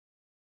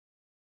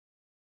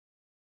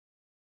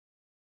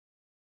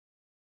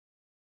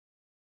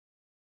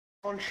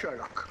Sean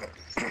Sherlock.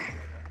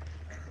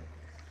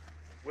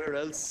 Where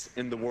else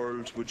in the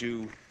world would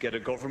you get a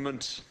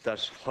government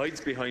that hides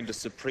behind a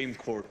Supreme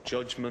Court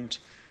judgment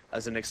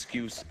as an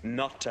excuse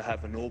not to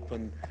have an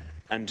open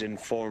and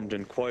informed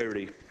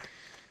inquiry?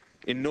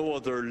 In no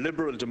other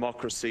liberal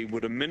democracy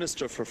would a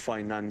Minister for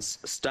Finance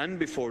stand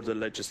before the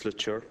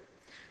legislature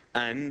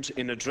and,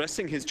 in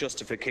addressing his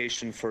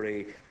justification for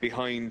a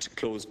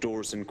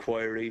behind-closed-doors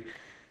inquiry,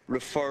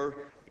 refer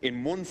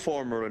in one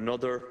form or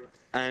another,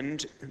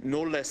 and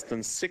no less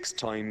than 6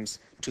 times,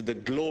 to the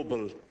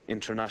global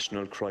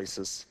international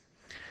crisis.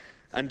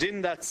 And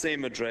in that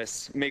same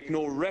address, make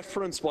no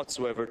reference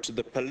whatsoever to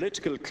the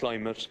political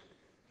climate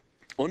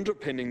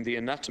underpinning the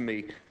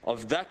anatomy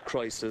of that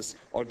crisis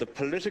or the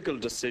political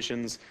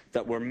decisions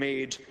that were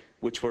made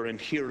which were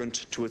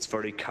inherent to its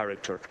very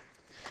character.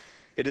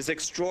 It is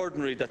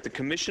extraordinary that the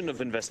Commission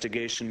of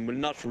Investigation will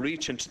not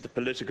reach into the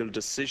political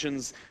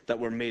decisions that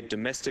were made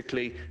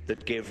domestically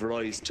that gave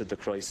rise to the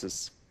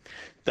crisis.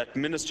 That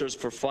Ministers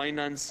for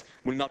Finance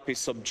will not be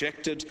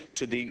subjected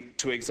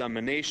to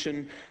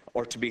examination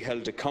or to be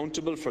held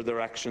accountable for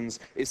their actions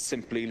is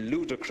simply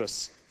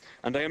ludicrous.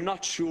 And I am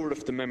not sure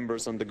if the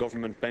members on the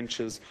government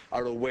benches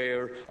are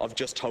aware of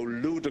just how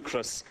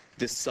ludicrous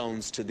this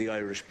sounds to the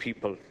Irish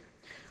people.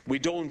 We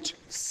don't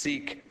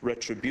seek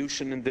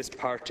retribution in this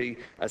party,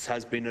 as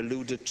has been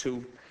alluded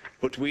to,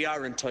 but we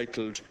are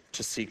entitled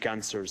to seek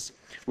answers.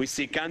 We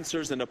seek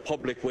answers in a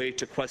public way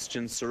to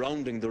questions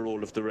surrounding the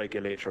role of the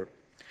regulator.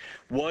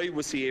 Why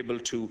was he able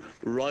to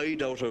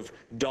ride out of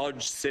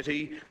Dodge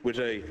City with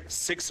a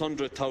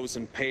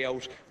 600,000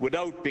 payout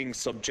without being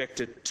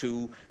subjected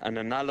to an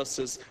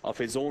analysis of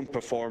his own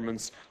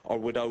performance or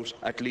without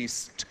at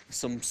least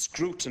some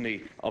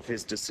scrutiny of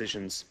his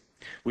decisions?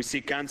 We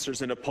seek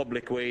answers in a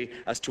public way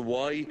as to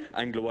why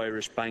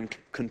Anglo-Irish Bank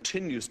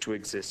continues to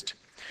exist.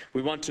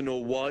 We want to know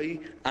why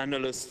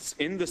analysts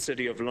in the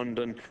City of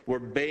London were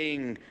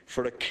baying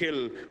for a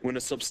kill when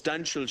a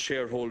substantial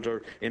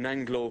shareholder in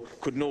Anglo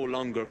could no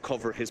longer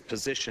cover his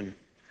position.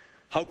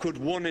 How could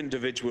one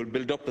individual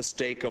build up a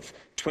stake of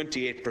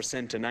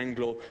 28% in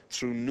Anglo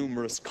through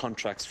numerous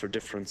contracts for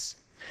difference?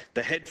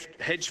 The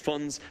hedge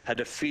funds had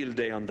a field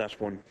day on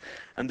that one,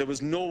 and there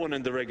was no one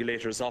in the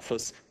regulator's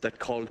office that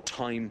called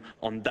time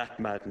on that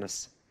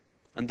madness.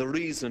 And the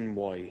reason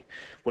why?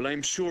 Well,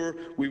 I'm sure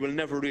we will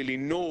never really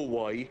know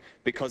why,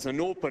 because an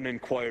open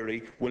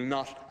inquiry will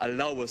not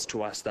allow us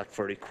to ask that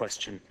very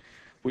question.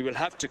 We will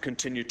have to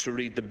continue to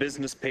read the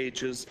business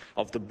pages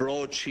of the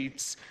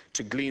broadsheets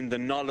to glean the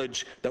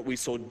knowledge that we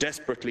so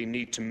desperately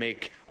need to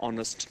make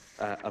honest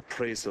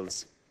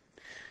appraisals.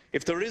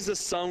 If there is a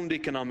sound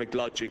economic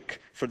logic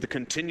for the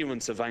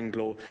continuance of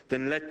Anglo,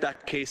 then let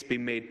that case be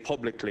made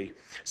publicly,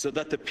 so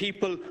that the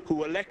people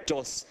who elect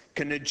us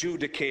can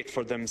adjudicate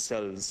for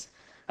themselves.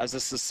 As a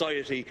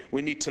society,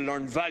 we need to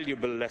learn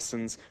valuable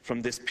lessons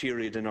from this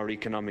period in our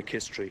economic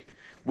history.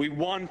 We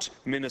want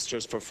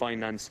Ministers for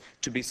Finance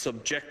to be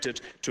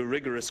subjected to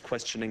rigorous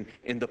questioning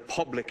in the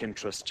public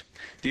interest.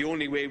 The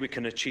only way we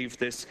can achieve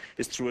this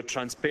is through a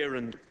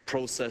transparent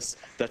process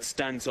that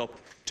stands up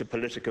to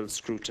political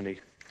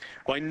scrutiny.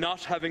 By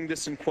not having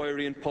this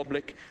inquiry in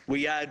public,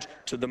 we add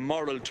to the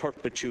moral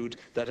turpitude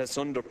that has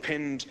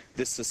underpinned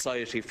this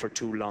society for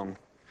too long.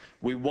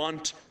 We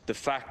want the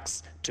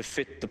facts to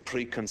fit the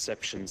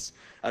preconceptions.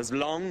 As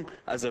long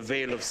as a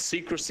veil of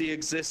secrecy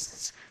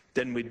exists,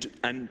 then we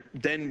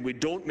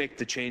don't make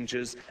the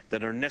changes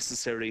that are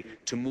necessary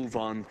to move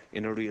on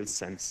in a real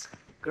sense.